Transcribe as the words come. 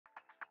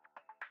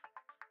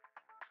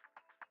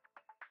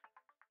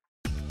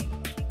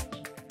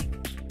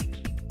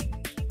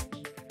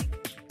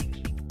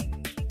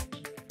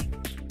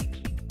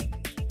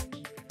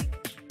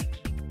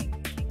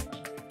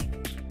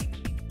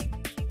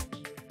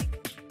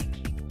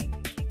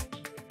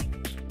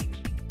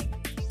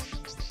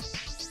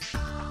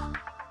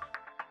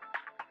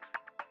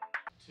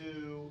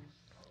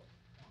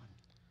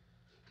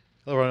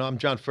Hello, everyone. I'm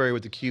John Furrier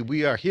with theCUBE.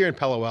 We are here in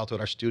Palo Alto at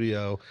our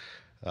studio,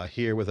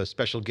 here with a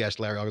special guest,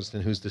 Larry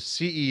Augustin, who's the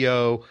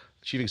CEO,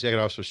 Chief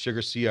Executive Officer of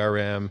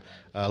SugarCRM,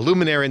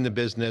 luminary in the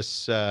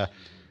business.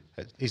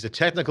 He's a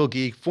technical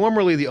geek,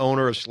 formerly the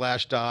owner of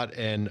Slashdot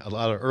and a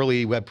lot of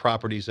early web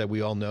properties that we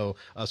all know,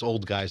 us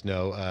old guys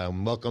know.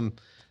 Welcome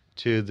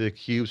to the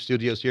CUBE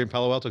studios here in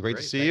Palo Alto. Great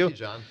to see you. Thank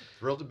you, John.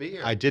 Thrilled to be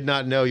here. I did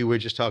not know, you were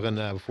just talking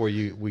before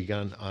we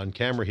got on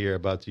camera here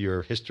about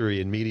your history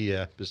in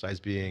media, besides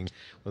being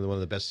one of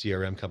the best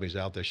CRM companies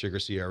out there,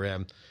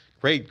 SugarCRM.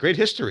 Great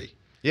history.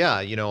 Yeah,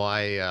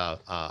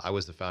 I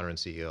was the founder and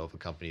CEO of a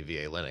company,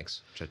 VA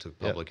Linux, which I took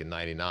public in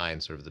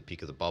 '99, sort of the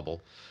peak of the bubble.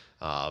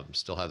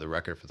 Still have the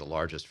record for the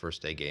largest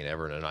first day gain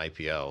ever in an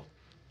IPO.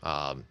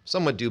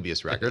 Somewhat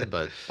dubious record,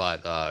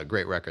 but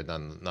great record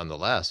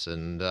nonetheless.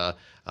 And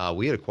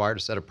we had acquired a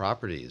set of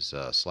properties,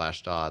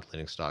 Slashdot,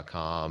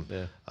 Linux.com,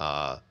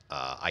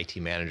 IT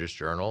Manager's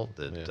Journal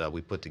that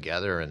we put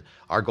together. And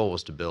our goal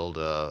was to build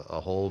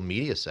a whole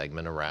media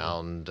segment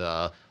around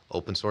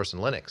open source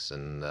and Linux.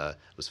 And it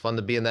was fun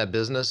to be in that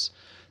business.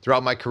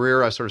 Throughout my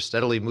career, I sort of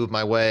steadily moved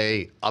my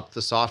way up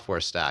the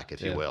software stack,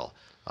 if you will.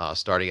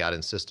 Starting out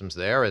in systems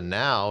there, and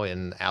now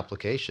in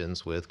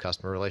applications with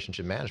customer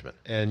relationship management.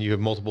 And you have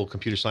multiple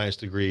computer science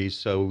degrees,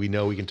 so we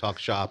know we can talk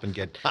shop and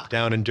get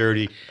down and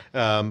dirty.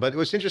 But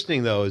what's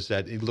interesting, though, is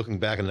that looking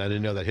back, and I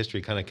didn't know that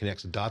history kind of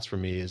connects the dots for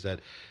me, is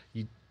that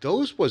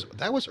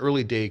that was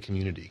early day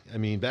community. I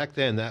mean, back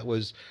then that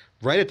was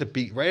right at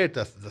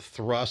the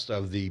thrust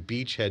of the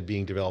beachhead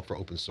being developed for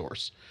open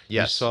source.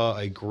 Yes. You saw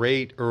a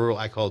great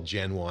I call it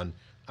Gen 1.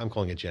 I'm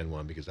calling it Gen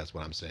 1 because that's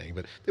what I'm saying,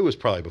 but it was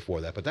probably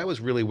before that. But that was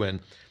really when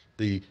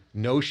the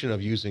notion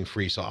of using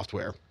free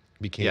software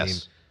became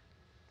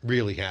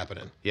really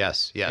happening.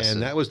 Yes.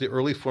 And that was the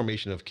early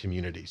formation of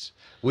communities.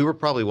 We were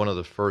probably one of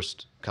the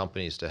first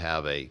companies to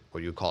have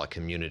what you would call a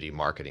community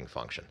marketing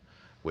function,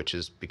 which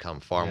has become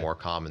far more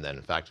common than.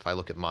 In fact, if I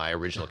look at my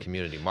original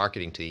community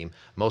marketing team,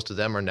 most of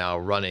them are now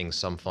running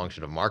some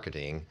function of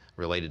marketing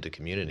related to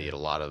community at a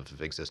lot of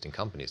existing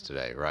companies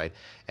today, right?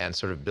 And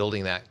sort of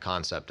building that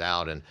concept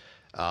out. And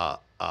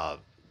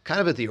kind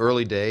of at the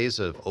early days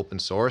of open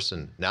source,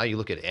 and now you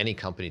look at any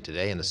company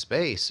today in the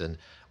space, and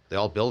they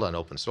all build on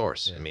open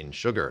source. I mean,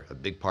 Sugar, a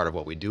big part of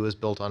what we do is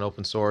built on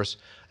open source.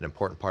 An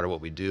important part of what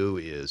we do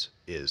is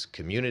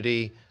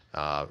community,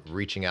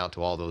 reaching out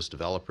to all those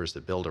developers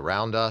that build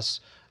around us.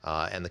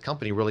 And the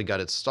company really got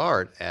its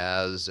start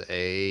as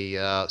a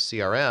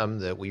CRM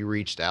that we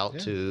reached out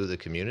to the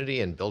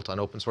community and built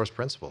on open source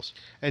principles.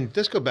 And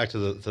let's go back to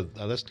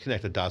let's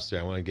connect the dots there.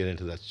 I want to get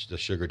into the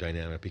Sugar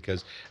dynamic,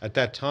 because at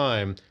that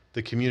time,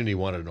 the community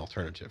wanted an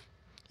alternative.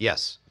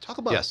 Yes. Talk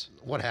about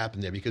what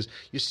happened there, because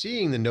you're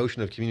seeing the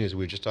notion of communities that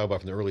we were just talking about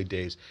from the early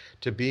days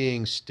to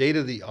being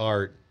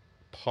state-of-the-art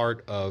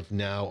part of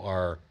now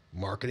our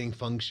marketing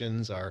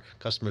functions, our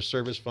customer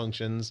service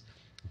functions,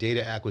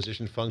 data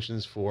acquisition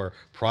functions for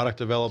product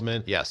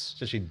development. Yes.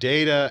 Essentially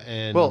data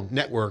and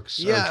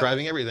networks are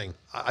driving everything.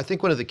 I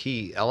think one of the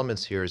key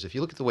elements here is if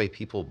you look at the way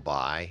people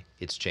buy,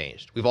 it's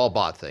changed. We've all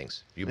bought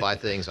things. You buy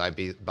things, I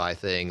buy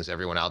things,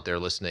 everyone out there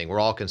listening,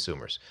 we're all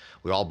consumers.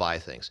 We all buy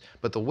things.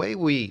 But the way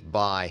we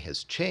buy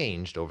has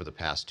changed over the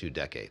past 2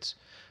 decades.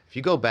 If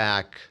you go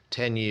back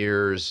 10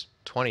 years,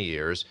 20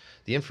 years,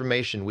 the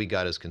information we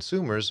got as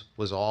consumers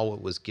was all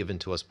what was given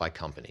to us by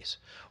companies.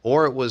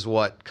 Or it was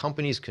what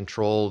companies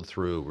controlled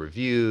through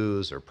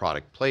reviews or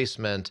product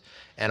placement,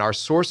 and our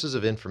sources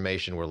of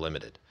information were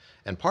limited.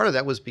 And part of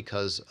that was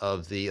because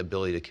of the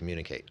ability to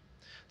communicate.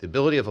 The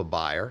ability of a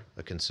buyer,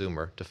 a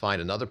consumer, to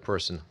find another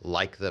person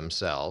like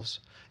themselves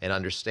and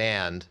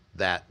understand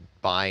that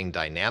buying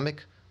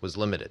dynamic was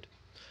limited.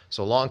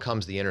 So along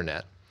comes the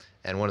internet,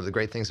 and one of the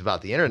great things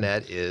about the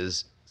internet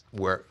is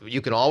where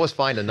you can always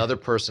find another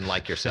person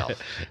like yourself,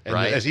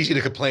 right? It's easy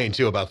to complain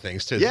too about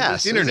things too.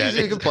 Yes, it's internet. It's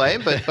easy to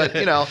complain, but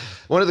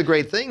one of the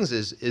great things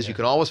is you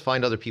can always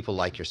find other people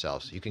like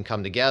yourselves. You can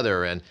come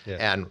together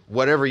and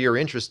whatever your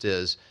interest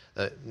is,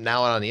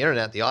 now on the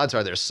internet, the odds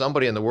are there's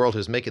somebody in the world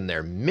who's making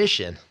their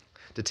mission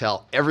to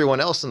tell everyone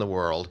else in the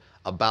world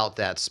about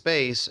that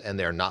space, and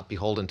they're not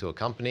beholden to a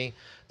company.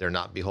 They're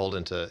not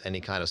beholden to any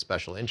kind of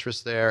special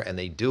interest there, and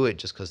they do it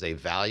just because they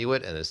value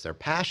it and it's their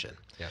passion.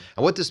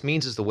 And what this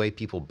means is the way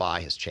people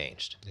buy has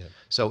changed.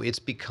 So it's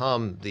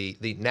become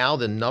now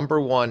the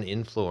 #1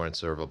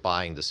 influencer of a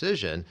buying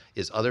decision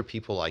is other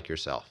people like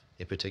yourself,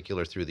 in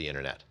particular through the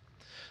internet.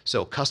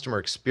 So customer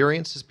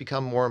experience has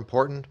become more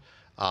important.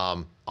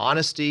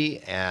 Honesty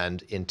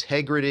and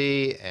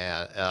integrity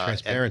and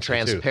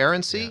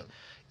transparency.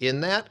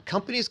 In that,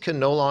 companies can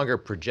no longer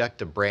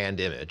project a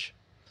brand image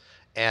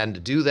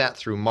and do that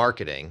through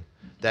marketing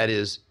that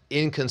is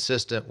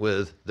inconsistent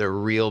with their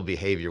real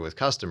behavior with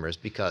customers,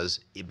 because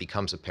it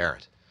becomes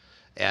apparent.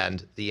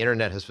 And the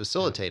internet has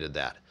facilitated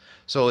that.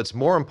 So it's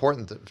more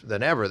important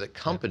than ever that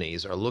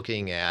companies are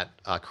looking at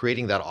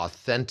creating that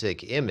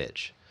authentic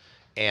image.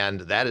 And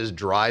that is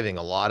driving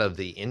a lot of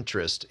the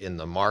interest in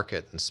the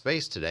market and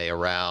space today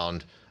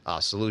around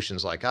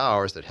solutions like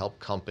ours that help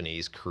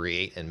companies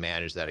create and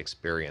manage that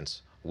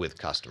experience with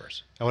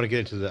customers. I want to get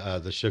into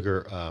the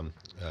sugar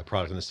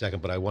product in a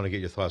second, but I want to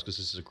get your thoughts because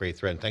this is a great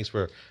thread. And thanks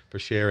for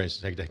sharing.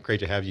 It's great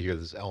to have you here.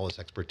 All this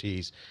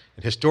expertise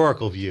and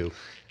historical view.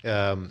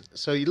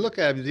 So you look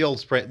at the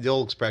old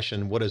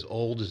expression, "What is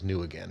old is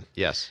new again."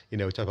 Yes. You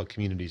know, we talk about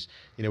communities.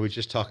 You know, we were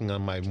just talking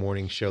on my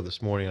morning show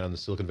this morning on the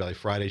Silicon Valley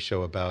Friday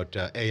show about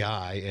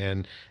AI,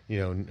 and you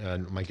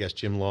know, my guest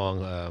Jim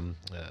Long,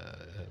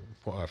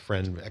 our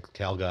friend,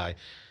 ex-Cal guy,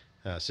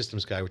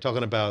 systems guy. We're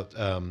talking about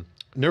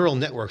neural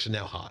networks are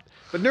now hot,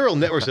 but neural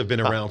networks have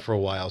been around for a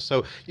while.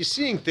 So you're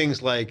seeing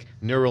things like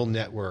neural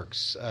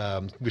networks.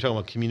 We're talking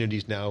about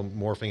communities now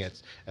morphing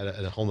at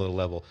a whole nother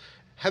level.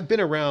 Have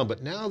been around,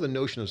 but now the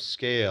notion of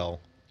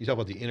scale. You talk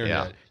about the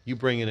internet. You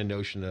bring in a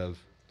notion of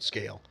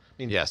scale. I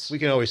mean, yes. We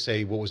can always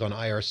say what was on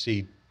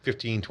IRC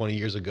 15, 20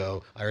 years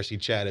ago. IRC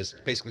chat is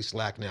basically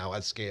Slack now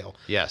at scale.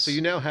 Yes. So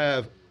you now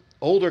have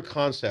older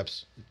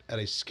concepts at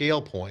a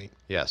scale point.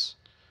 Yes.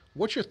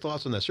 What's your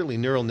thoughts on that? Certainly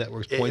neural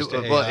networks points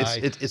to well, AI.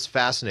 It's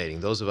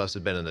fascinating. Those of us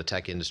who've been in the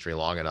tech industry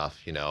long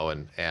enough, you know,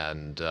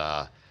 and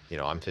you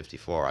know, I'm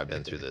 54. I've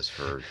been through this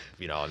for,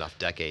 you know, enough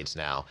decades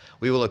now.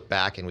 We will look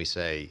back and we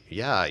say,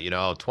 yeah, you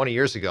know, 20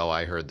 years ago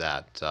I heard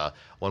that.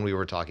 One we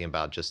were talking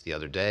about just the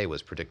other day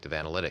was predictive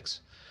analytics.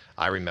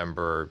 I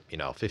remember, you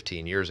know,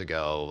 15 years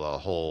ago, a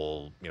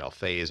whole, you know,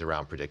 phase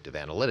around predictive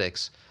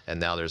analytics, and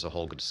now there's a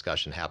whole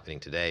discussion happening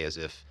today as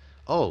if,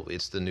 oh,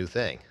 it's the new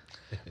thing.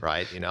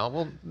 Right? You know,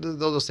 well,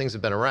 those things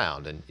have been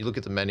around, and you look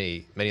at the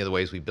many of the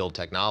ways we build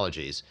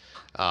technologies.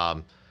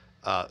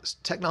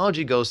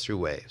 Technology goes through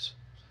waves.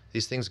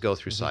 These things go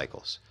through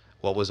cycles.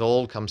 What was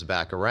old comes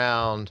back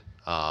around.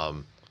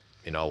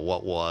 You know,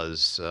 what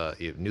was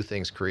new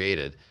things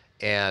created,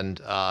 and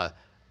I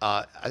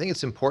think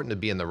it's important to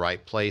be in the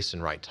right place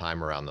and right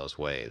time around those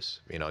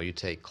waves. You know, you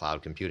take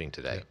cloud computing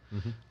today,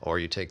 or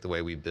you take the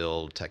way we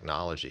build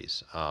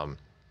technologies.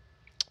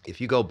 If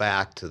you go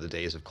back to the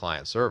days of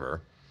client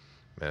server.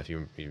 If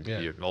you're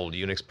an old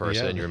Unix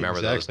person, you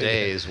remember those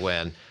days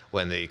when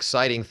the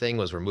exciting thing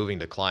was we're moving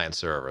to client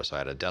server. So I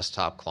had a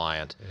desktop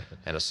client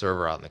and a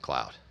server out in the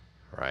cloud,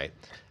 right?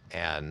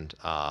 And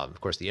of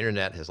course, the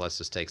internet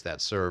lets us take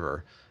that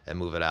server and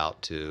move it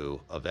out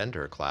to a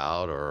vendor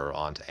cloud or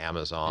onto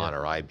Amazon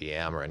or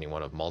IBM or any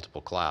one of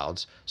multiple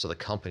clouds, so the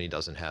company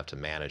doesn't have to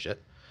manage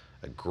it.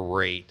 A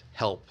great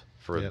help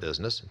for a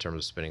business in terms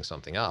of spinning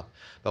something up.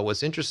 But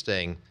what's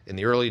interesting, in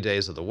the early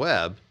days of the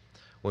web,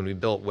 when we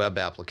built web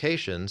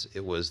applications,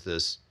 it was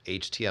this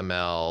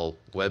HTML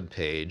web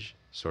page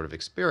sort of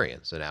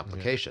experience and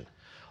application.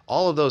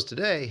 All of those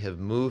today have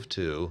moved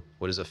to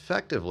what is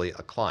effectively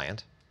a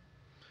client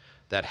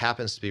that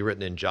happens to be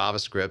written in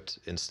JavaScript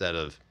instead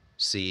of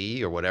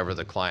C or whatever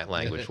the client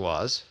language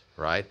was,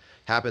 right?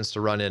 Happens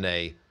to run in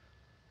a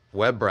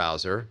web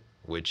browser,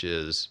 which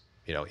is,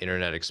 you know,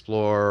 Internet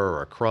Explorer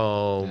or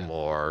Chrome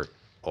or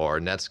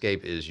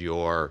Netscape is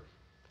your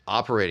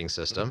operating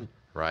system.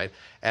 Right,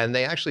 and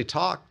they actually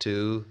talk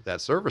to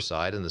that server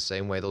side in the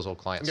same way those old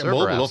client server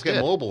apps Let's get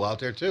did. mobile out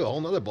there too. A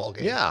whole nother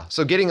ballgame. Yeah,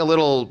 so getting a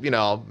little, you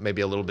know,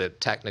 maybe a little bit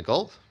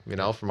technical, you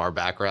know, from our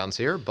backgrounds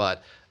here,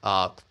 but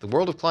the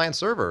world of client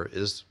server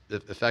is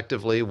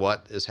effectively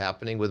what is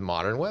happening with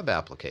modern web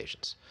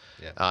applications.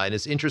 And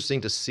it's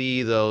interesting to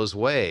see those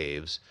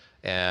waves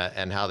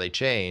and how they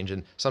change.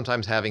 And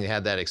sometimes having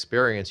had that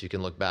experience, you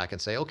can look back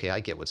and say, okay, I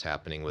get what's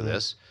happening with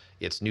this.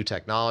 It's new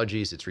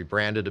technologies, it's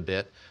rebranded a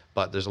bit,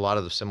 but there's a lot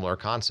of the similar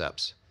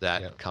concepts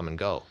that come and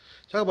go.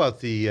 Talk about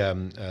the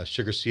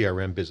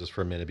SugarCRM business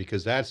for a minute,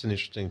 because that's an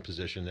interesting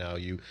position now.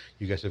 You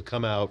guys have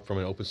come out from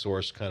an open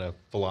source kind of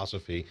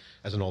philosophy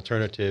as an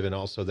alternative, and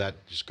also that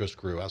just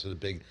grew. Also the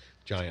big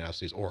giant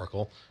obviously is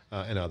Oracle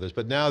and others.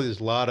 But now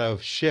there's a lot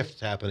of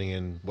shifts happening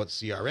in what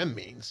CRM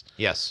means.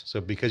 Yes. So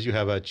because you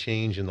have a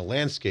change in the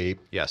landscape,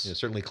 yes, you know,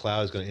 certainly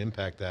cloud is going to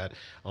impact that.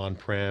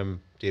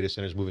 On-prem data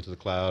centers moving to the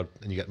cloud,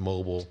 and you got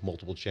mobile,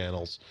 multiple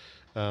channels.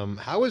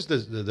 How is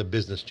the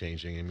business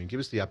changing? I mean, give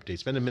us the update.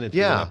 Spend a minute.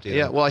 Yeah.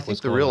 Well, I think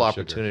the real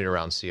opportunity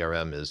around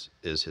CRM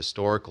is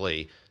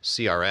historically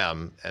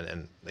CRM,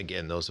 and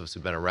again, those of us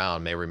who've been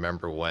around may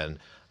remember when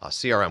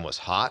CRM was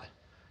hot,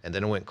 and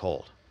then it went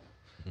cold,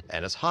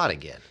 and it's hot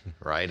again,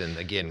 right? And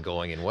again,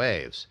 going in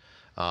waves.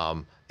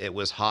 It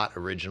was hot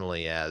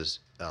originally as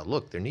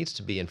look, there needs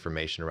to be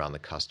information around the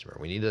customer.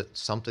 We need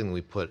something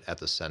we put at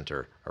the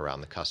center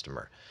around the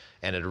customer.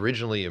 And it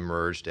originally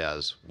emerged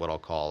as what I'll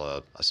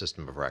call a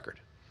system of record.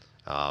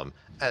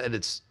 At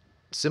its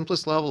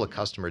simplest level, a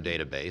customer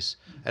database.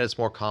 At its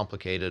more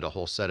complicated, a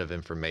whole set of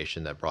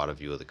information that brought a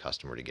view of the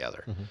customer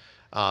together.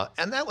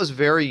 And that was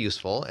very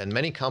useful. And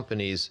many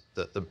companies,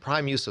 the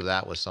prime use of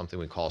that was something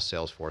we call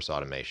Salesforce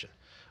automation,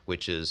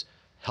 which is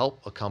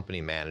help a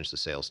company manage the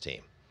sales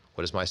team.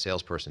 What is my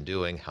salesperson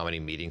doing? How many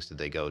meetings did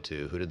they go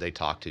to? Who did they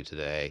talk to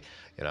today?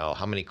 You know,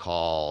 how many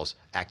calls?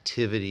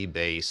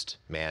 Activity-based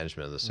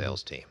management of the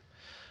sales team.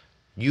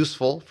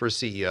 Useful for a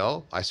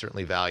CEO. I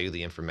certainly value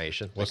the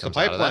information. What's the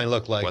pipeline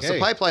look like? What's the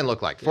pipeline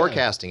look like?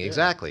 Forecasting,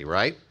 exactly,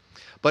 right?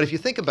 But if you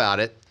think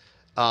about it,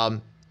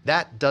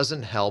 that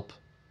doesn't help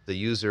the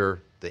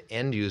user, the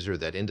end user,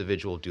 that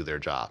individual do their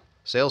job.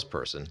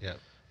 salesperson,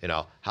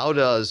 how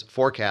does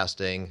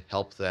forecasting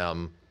help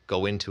them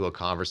go into a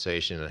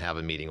conversation and have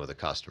a meeting with a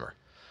customer?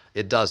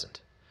 It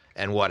doesn't.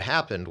 And what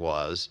happened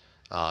was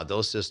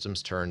those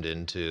systems turned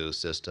into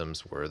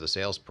systems where the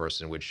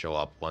salesperson would show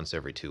up once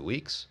every 2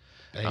 weeks,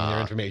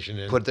 their information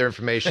in. put their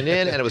information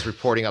in, and it was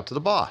reporting up to the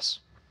boss,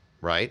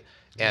 right?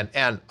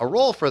 And a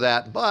role for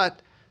that,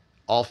 but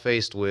all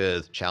faced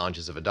with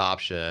challenges of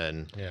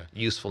adoption,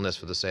 usefulness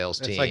for the sales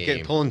team. It's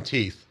like pulling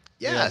teeth.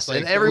 Yes, like,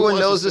 and everyone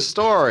knows this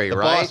story,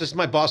 right? This is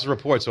my boss's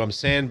report, so I'm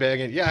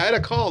sandbagging. Yeah, I had a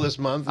call this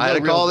month. I had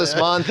a call this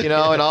month, and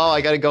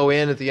I got to go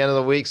in at the end of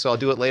the week, so I'll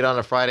do it late on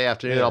a Friday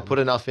afternoon. I'll put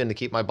enough in to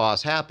keep my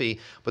boss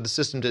happy, but the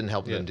system didn't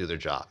help them do their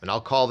job. And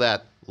I'll call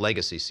that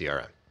legacy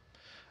CRM.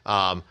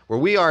 Where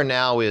we are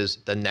now is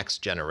the next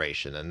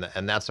generation,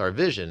 and that's our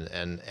vision.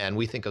 And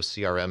we think of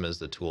CRM as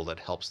the tool that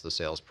helps the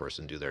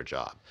salesperson do their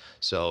job.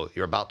 So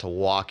you're about to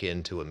walk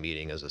into a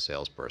meeting as a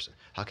salesperson.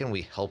 How can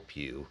we help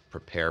you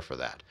prepare for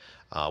that?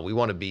 We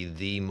want to be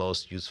the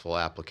most useful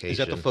application. Is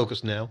that the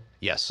focus now?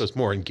 Yes. So it's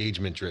more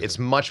engagement driven. It's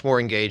much more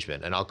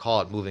engagement, and I'll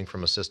call it moving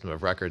from a system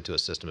of record to a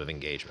system of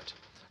engagement.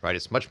 Right?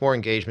 It's much more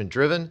engagement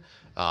driven.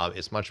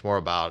 It's much more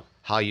about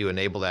how you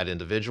enable that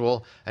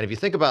individual. And if you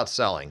think about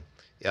selling,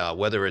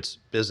 whether it's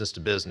business to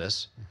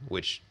business,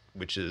 which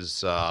is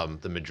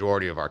the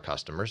majority of our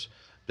customers,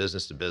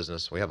 business to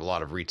business. We have a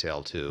lot of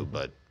retail too,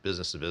 but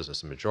business to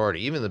business, the majority.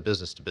 Even in the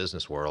business to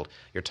business world,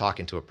 you're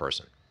talking to a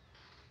person.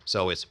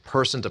 So it's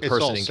person to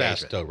person engagement.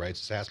 SaaS though, right?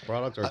 It's a SaaS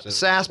product, or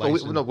SaaS, but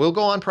we'll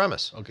go on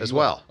premise as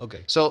well.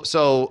 Okay.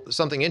 So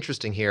something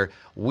interesting here.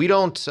 We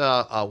don't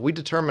we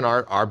determine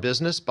our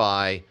business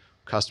by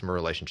customer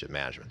relationship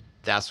management.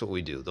 That's what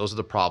we do. Those are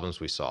the problems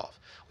we solve.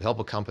 We help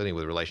a company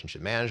with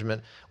relationship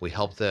management. We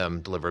help them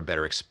deliver a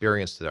better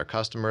experience to their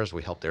customers.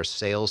 We help their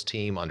sales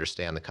team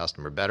understand the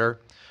customer better.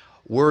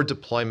 We're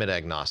deployment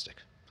agnostic.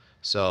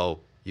 So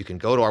you can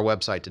go to our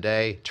website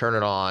today, turn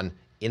it on,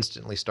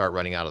 instantly start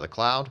running out of the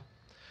cloud.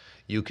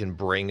 You can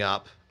bring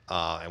up,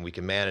 and we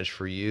can manage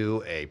for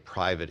you, a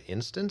private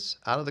instance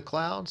out of the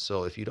cloud.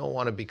 So if you don't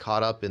want to be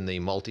caught up in the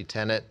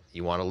multi-tenant,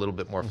 you want a little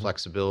bit more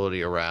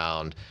flexibility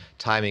around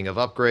timing of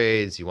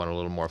upgrades, you want a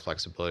little more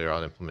flexibility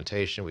around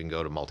implementation, we can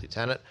go to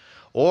multi-tenant,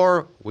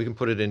 or we can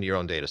put it into your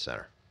own data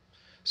center.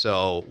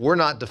 So we're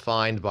not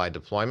defined by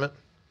deployment.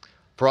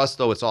 For us,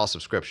 though, it's all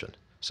subscription.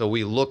 So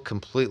we look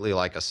completely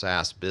like a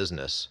SaaS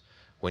business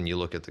when you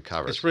look at the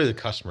covers. It's really the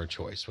customer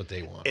choice, what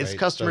they want. It's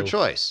customer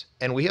choice.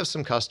 And we have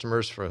some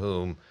customers for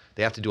whom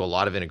they have to do a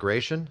lot of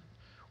integration,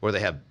 or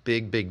they have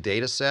big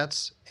data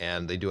sets,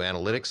 and they do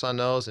analytics on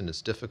those, and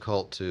it's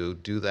difficult to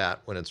do that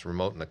when it's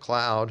remote in the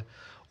cloud,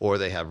 or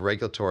they have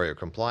regulatory or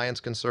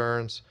compliance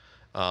concerns,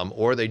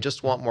 or they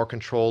just want more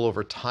control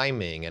over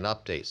timing and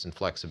updates and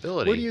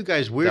flexibility. Where do you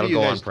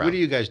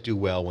guys do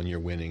well when you're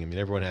winning? I mean,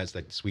 everyone has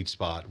that sweet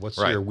spot. What's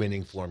your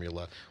winning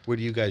formula? Where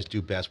do you guys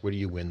do best? Where do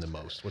you win the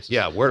most? What's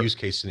the use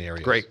case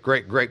scenario?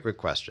 Great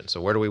question.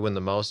 So where do we win the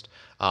most?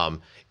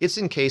 It's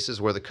in cases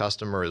where the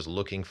customer is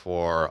looking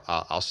for,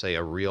 I'll say,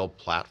 a real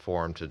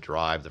platform to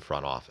drive the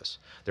front office.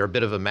 They're a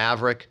bit of a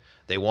maverick.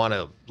 They want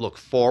to look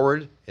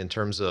forward in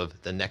terms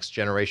of the next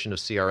generation of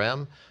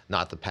CRM,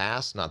 not the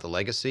past, not the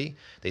legacy.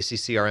 They see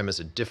CRM as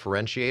a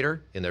differentiator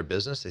in their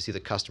business. They see the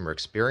customer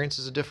experience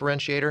as a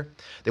differentiator.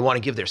 They want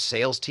to give their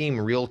sales team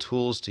real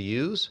tools to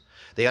use.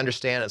 They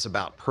understand it's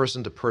about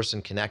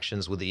person-to-person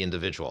connections with the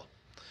individual.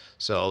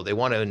 So they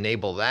want to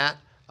enable that.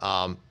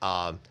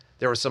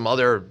 There are some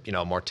other,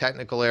 more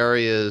technical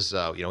areas.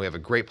 We have a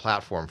great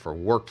platform for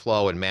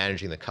workflow and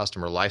managing the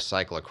customer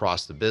lifecycle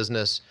across the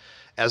business.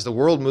 As the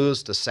world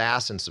moves to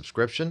SaaS and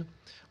subscription,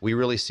 we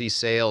really see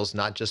sales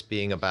not just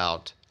being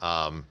about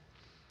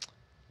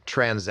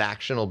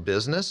transactional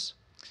business,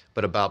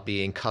 but about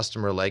being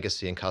customer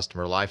legacy and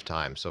customer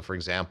lifetime. So for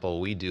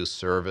example, we do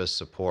service,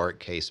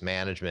 support, case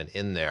management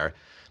in there,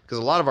 because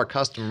a lot of our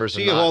customers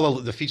you have all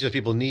the features that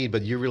people need,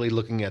 but you're really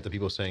looking at the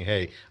people saying,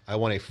 hey, I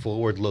want a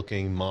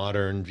forward-looking,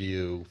 modern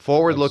view.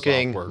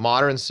 Forward-looking,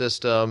 modern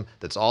system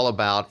that's all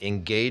about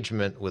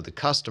engagement with the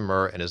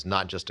customer and is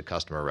not just a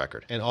customer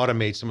record. And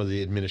automate some of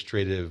the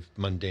administrative,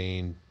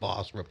 mundane,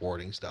 boss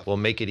reporting stuff. We'll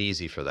make it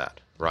easy for that,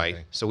 right?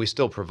 Okay. So we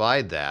still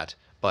provide that,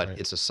 but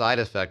it's a side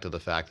effect of the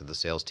fact that the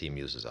sales team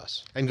uses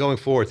us. And going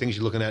forward, things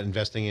you're looking at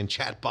investing in,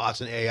 chatbots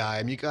and AI.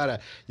 I mean,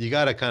 you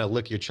gotta kind of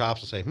lick your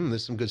chops and say,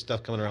 there's some good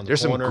stuff coming around the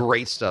corner. There's some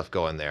great stuff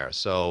going there.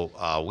 So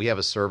we have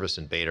a service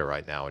in beta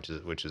right now,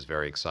 which is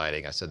very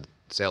exciting. I said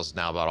sales is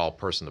now about all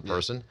person to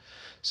person.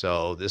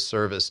 So this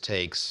service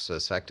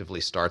effectively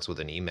starts with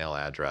an email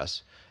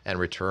address and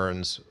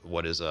returns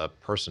what is a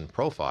person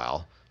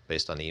profile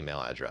based on the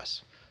email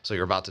address. So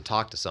you're about to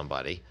talk to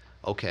somebody.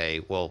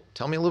 Okay, well,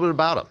 tell me a little bit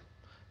about them.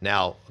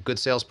 Now, a good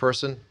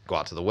salesperson, go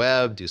out to the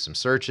web, do some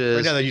searches.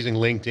 Right now they're using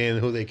LinkedIn,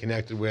 who they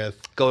connected with.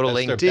 Go to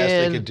LinkedIn. That's the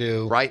best they could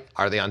do. Right?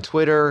 Are they on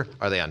Twitter?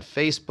 Are they on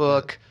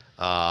Facebook?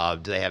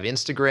 Do they have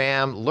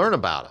Instagram? Learn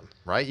about them,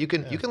 right? You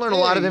can learn a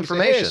lot of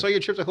information. Say, hey, I saw your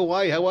trip to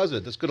Hawaii. How was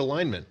it? That's good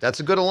alignment. That's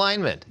a good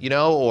alignment,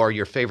 or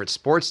your favorite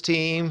sports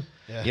team.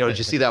 You know, did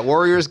you see that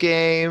Warriors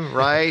game,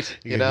 right?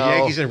 You know,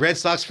 Yankees and Red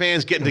Sox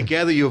fans getting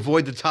together, you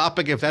avoid the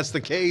topic if that's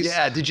the case.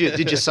 Yeah, did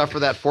you suffer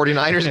that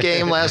 49ers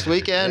game last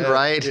weekend,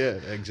 right? Yeah,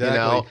 exactly. You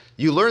know,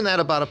 you learn that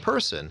about a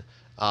person.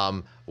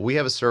 We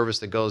have a service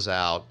that goes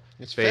out.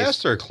 It's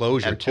faster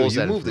closure too. You move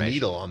the information.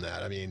 needle on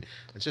that. I mean,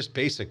 it's just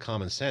basic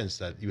common sense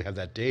that you have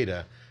that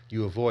data.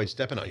 You avoid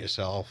stepping on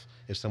yourself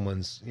if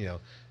someone's, you know,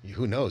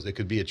 who knows? They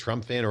could be a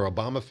Trump fan or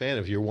Obama fan.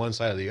 If you're one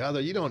side or the other,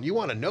 you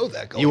want to know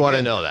that. Going You want to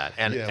in. know that,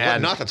 and, Yeah, what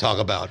and not to talk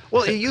about.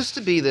 Well, it used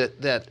to be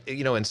that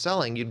you know, in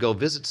selling, you'd go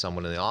visit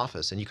someone in the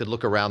office, and you could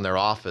look around their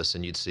office,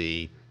 and you'd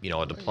see, you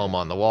know, a diploma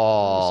on the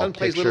wall, Son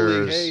plays Little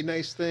League. pictures. Hey,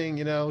 nice thing,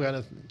 you know, kind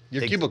of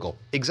your cubicle.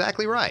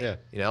 Exactly right. Yeah.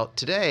 You know,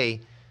 today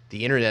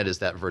the internet is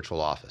that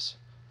virtual office,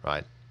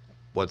 right?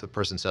 What the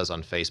person says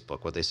on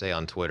Facebook, what they say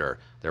on Twitter,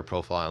 their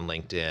profile on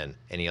LinkedIn,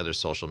 any other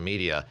social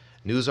media,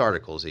 news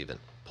articles even,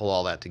 pull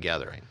all that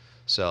together. Right.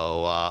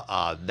 So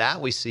that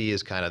we see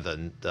is kind of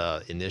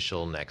the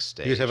initial next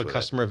stage. Do you guys have a with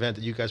customer event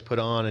that you guys put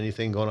on?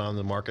 Anything going on in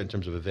the market in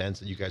terms of events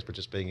that you guys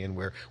participating in?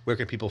 Where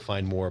can people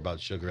find more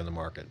about sugar in the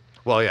market?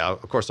 Well, yeah,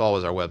 of course,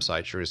 always our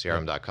website,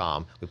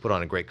 SugarCRM.com. We put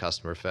on a great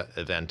customer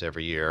event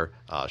every year,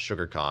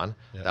 SugarCon.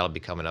 Yeah. That'll be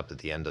coming up at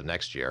the end of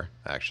next year,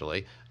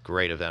 actually.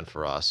 Great event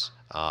for us.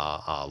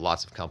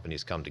 Lots of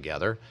companies come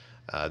together.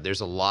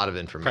 There's a lot of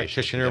information.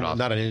 Practitioner,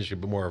 not an industry,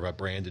 but more of a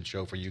branded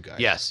show for you guys.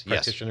 Yes,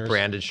 practitioners. yes.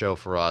 Branded show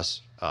for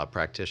us,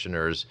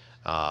 practitioners,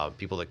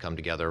 people that come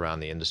together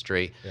around the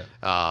industry.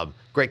 Yeah.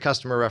 Great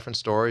customer reference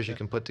stories you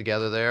can put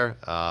together there.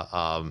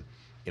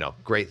 You know,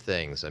 great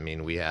things. I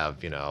mean, we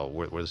have, you know,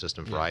 we're the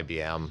system for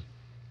IBM,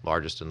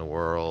 largest in the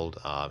world.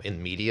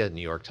 In media,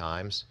 New York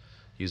Times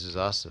uses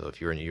us. So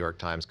if you're a New York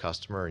Times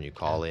customer and you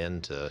call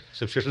in to...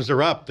 Subscriptions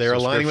are up. They're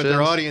aligning with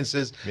their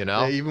audiences. You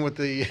know? Even with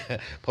the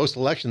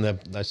post-election,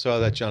 I saw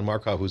that John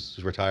Markov,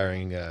 who's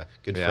retiring,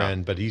 good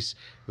friend, but he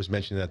was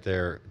mentioning that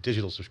their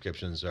digital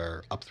subscriptions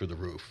are up through the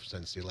roof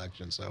since the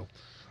election. So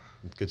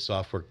good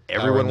software.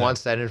 Everyone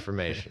wants that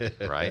information,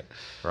 right?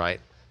 Right.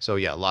 So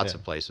yeah, lots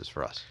of places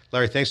for us.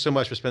 Larry, thanks so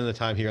much for spending the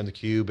time here on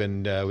theCUBE,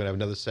 and we're going to have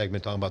another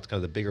segment talking about kind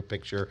of the bigger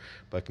picture,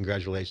 but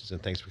congratulations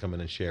and thanks for coming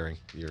and sharing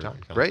your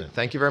content. Great,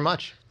 thank you very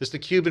much. This is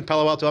theCUBE in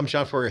Palo Alto. I'm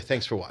John Furrier.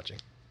 Thanks for watching.